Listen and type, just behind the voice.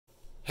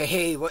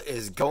Hey, what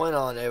is going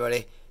on,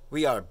 everybody?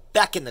 We are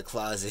back in the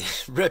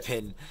closet,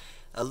 ripping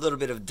a little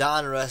bit of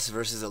Donruss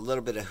versus a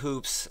little bit of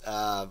hoops.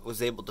 Was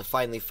able to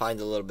finally find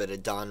a little bit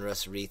of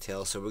Donruss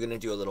retail, so we're going to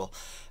do a little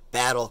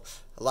battle.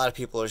 A lot of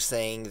people are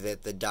saying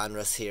that the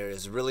Donruss here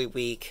is really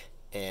weak,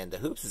 and the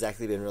hoops has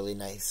actually been really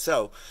nice.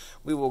 So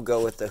we will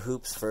go with the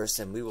hoops first,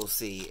 and we will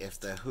see if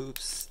the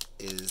hoops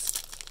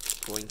is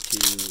going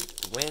to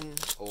win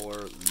or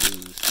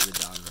lose to the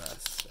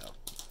Donruss. So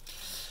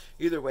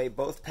either way,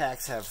 both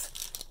packs have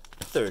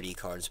 30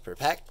 cards per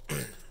pack.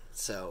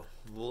 So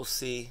we'll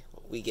see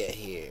what we get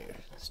here.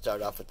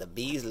 Start off with the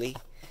Beasley.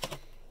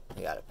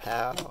 We got a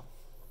Powell,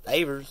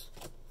 Favors,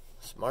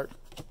 Smart,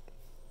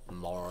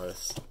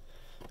 Morris,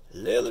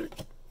 Lillard,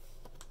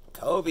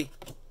 Kobe,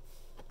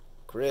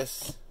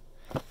 Chris.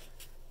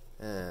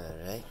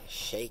 Alright,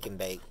 Shake and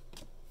Bake,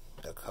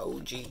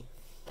 Okoji,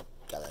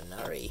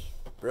 Gallinari,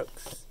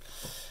 Brooks,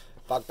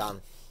 Bogdan,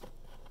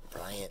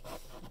 Bryant,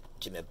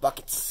 Jimmy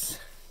Buckets,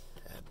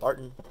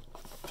 Barton,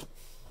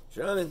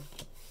 Drummond,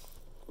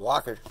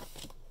 Walker,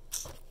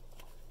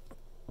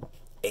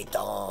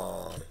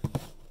 Aiton,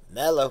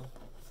 Mello.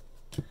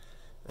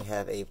 We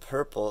have a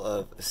purple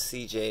of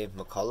CJ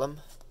McCollum.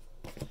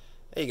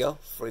 There you go.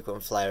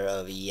 Frequent flyer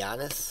of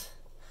Giannis.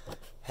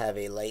 Have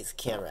a lights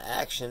camera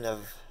action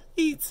of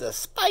It's a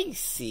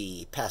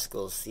Spicy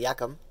Pascal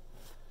Siakam.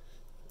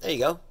 There you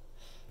go.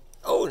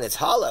 Oh, and it's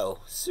hollow.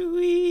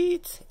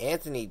 Sweet.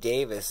 Anthony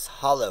Davis,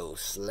 hollow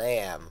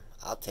slam.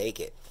 I'll take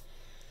it.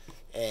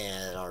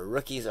 And our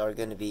rookies are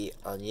going to be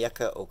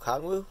Onyeka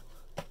Okongwu,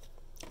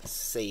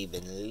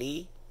 Saban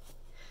Lee,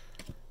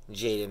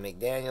 Jaden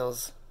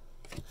McDaniels,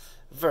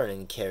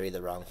 Vernon Carey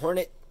the Wrong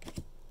Hornet,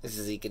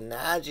 Zeke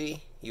Naji,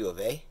 U of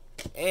A,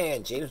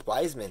 and James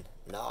Wiseman.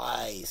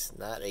 Nice.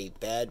 Not a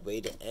bad way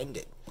to end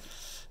it.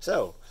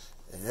 So,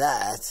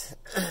 that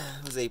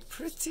was a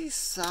pretty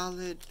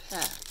solid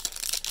pack.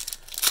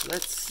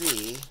 Let's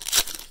see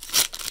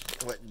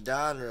what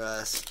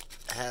Donruss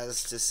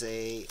has to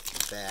say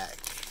back.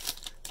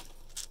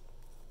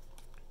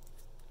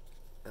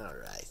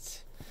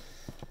 Alright.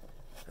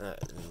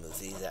 Let me move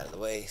these out of the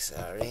way.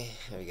 Sorry.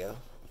 Here we go.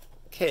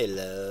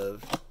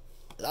 Caleb.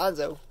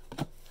 Lonzo.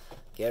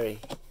 Gary.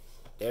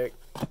 Derek.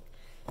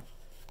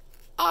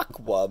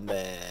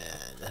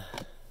 Aquaman.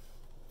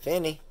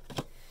 Fanny.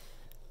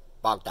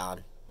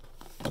 Bogdan.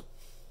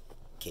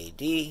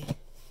 KD.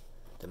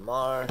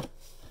 DeMar.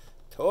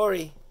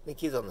 Torrey. I think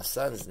he's on the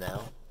Suns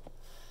now.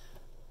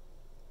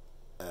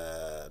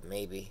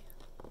 Maybe.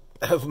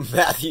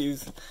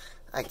 Matthews.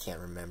 I can't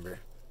remember.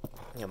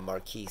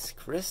 Marquise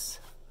Chris.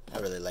 I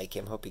really like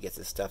him. Hope he gets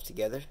his stuff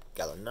together.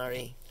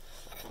 Gallinari.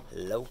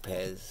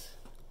 Lopez.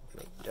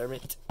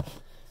 McDermott.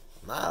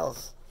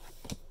 Miles.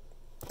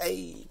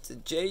 Hey, it's a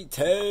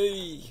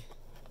JT.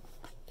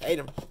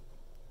 Tatum.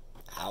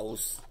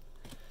 House.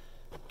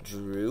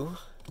 Drew.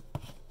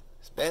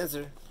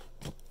 Spencer.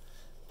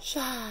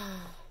 Shy.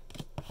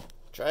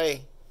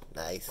 Trey.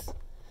 Nice.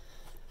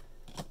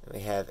 We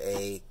have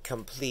a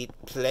complete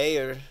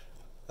player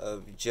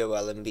of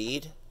Joel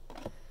Embiid.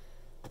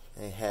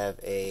 I have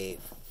a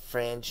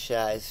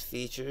franchise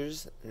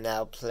features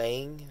now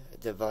playing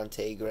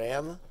Devontae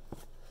Graham.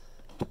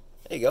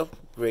 There you go.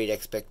 Great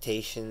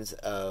expectations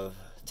of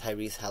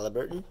Tyrese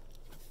Halliburton.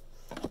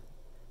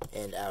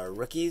 And our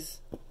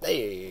rookies.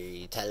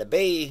 Hey, Tyler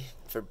Bay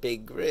for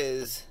Big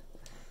Grizz.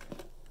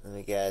 Then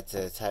we got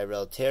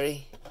Tyrell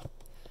Terry,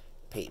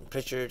 Peyton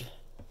Pritchard,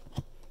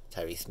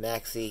 Tyrese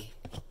Maxey,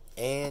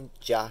 and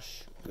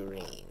Josh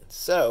Green.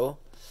 So,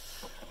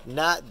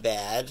 not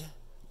bad.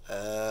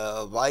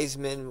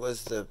 Wiseman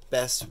was the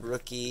best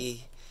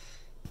rookie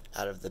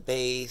out of the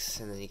base,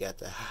 and then you got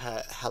the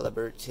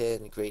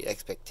Halliburton, great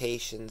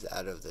expectations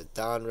out of the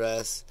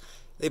Donruss.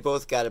 They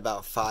both got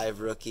about 5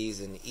 rookies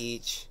in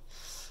each.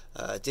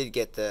 Did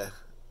get the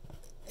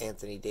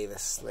Anthony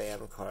Davis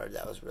slam card.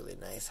 That was really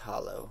nice,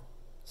 hollow.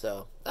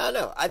 So, I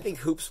don't know. I think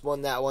Hoops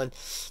won that one.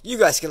 You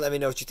guys can let me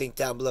know what you think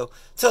down below.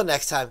 Till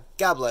next time,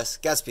 God bless,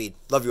 Godspeed,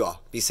 love you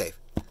all, be safe.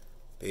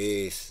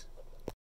 Peace.